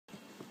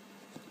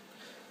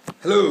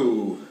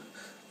Hello!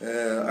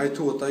 I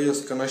thought I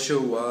just gonna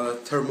show a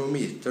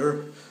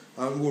thermometer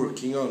I'm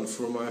working on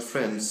for my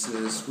friend's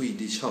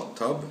Swedish hot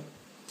tub.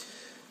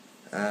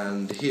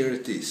 And here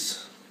it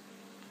is.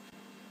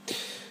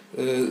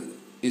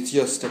 It's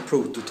just a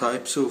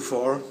prototype so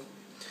far.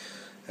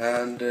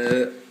 And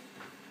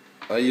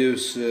I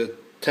use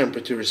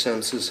temperature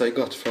sensors I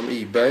got from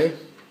eBay.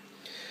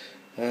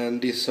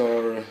 And these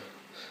are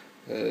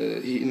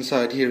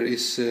inside here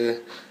is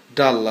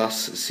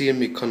Dallas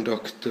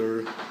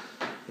semiconductor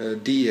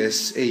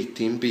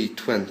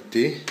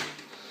DS18B20.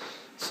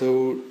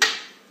 So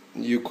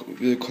you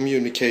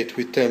communicate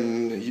with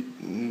them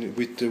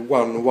with the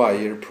one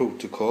wire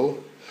protocol,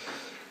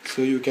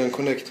 so you can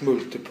connect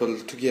multiple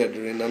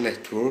together in a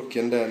network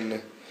and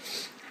then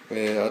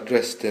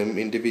address them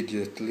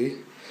individually,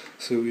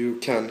 so you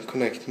can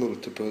connect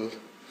multiple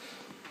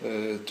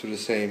to the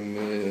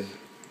same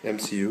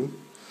MCU.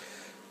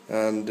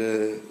 And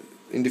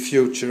in the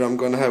future I'm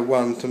gonna have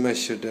one to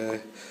measure the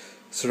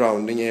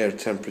surrounding air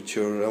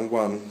temperature and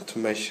one to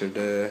measure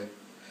the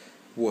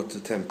water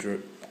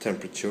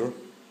temperature.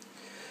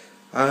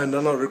 And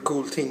another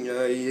cool thing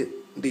I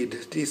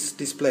did, this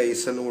display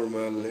is a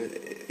normal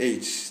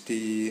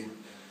HD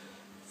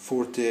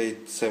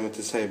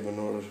 4877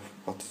 or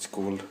what it's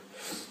called,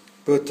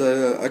 but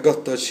I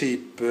got a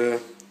cheap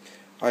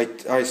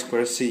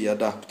I2C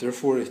adapter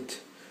for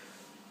it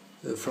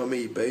from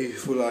eBay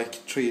for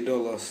like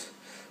 $3.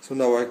 So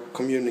now I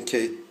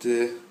communicate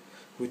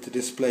with the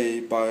display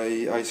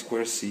by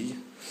I2C,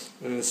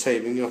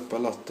 saving up a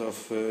lot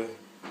of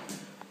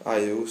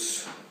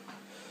IOs.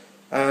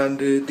 And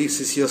this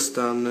is just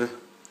an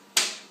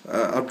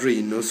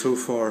Arduino so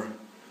far,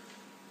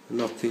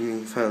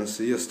 nothing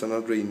fancy, just an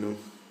Arduino.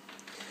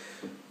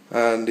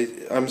 And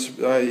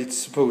it's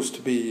supposed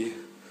to be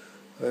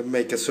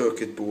make a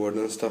circuit board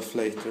and stuff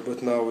later,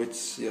 but now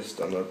it's just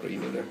an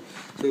Arduino there.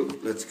 So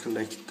let's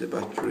connect the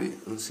battery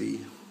and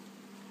see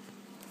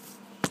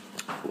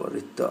what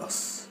it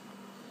does.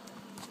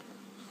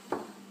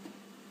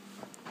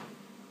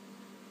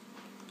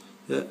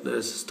 Yeah,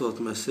 there's a start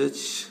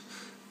message.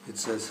 It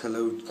says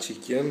hello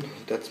chicken.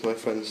 That's my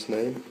friend's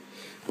name,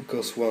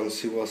 because once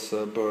he was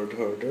a bird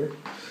herder.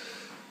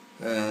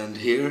 And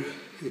here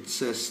it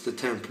says the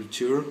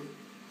temperature,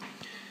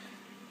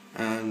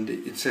 and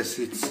it says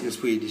it's in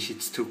Swedish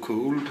it's too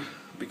cold,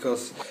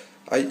 because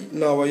I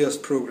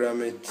just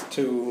program it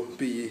to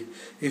be,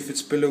 if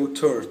it's below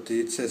 30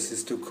 it says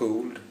it's too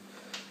cold.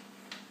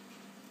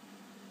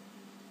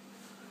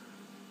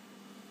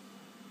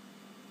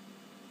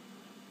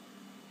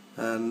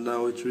 And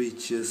now it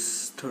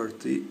reaches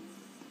 30.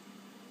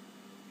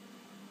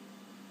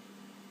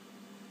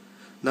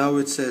 Now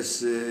it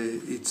says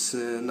it's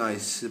a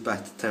nice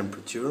bath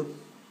temperature.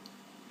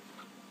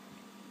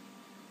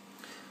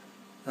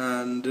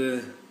 And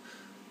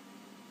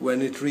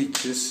when it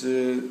reaches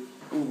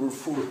over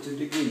 40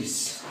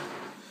 degrees,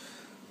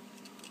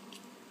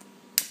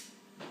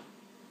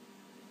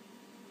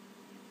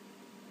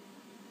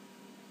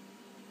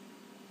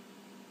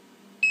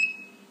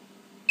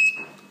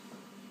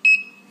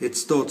 it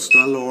starts to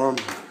alarm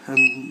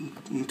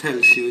and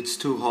tells you it's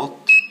too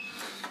hot,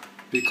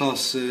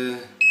 because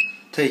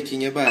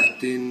taking a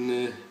bath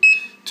in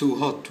too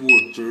hot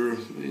water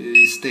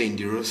is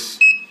dangerous.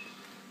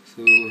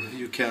 So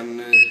you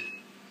can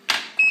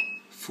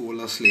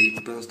fall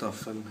asleep and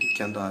stuff and you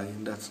can die,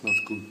 and that's not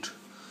good.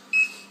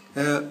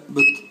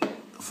 But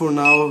for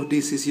now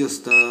this is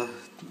just a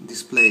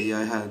display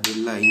I had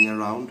lying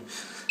around.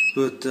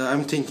 But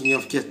I'm thinking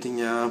of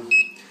getting a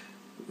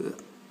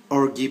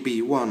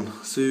RGB one,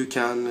 so you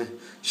can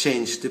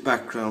change the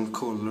background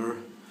color,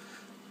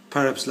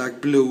 perhaps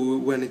like blue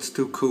when it's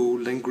too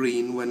cold and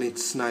green when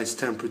it's nice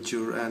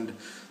temperature, and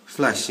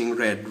flashing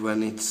red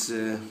when it's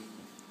too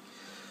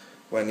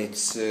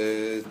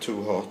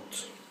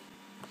hot.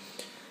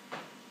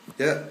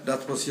 Yeah,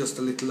 that was just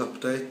a little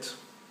update.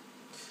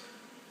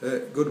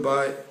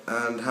 Goodbye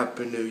and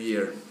Happy New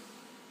Year.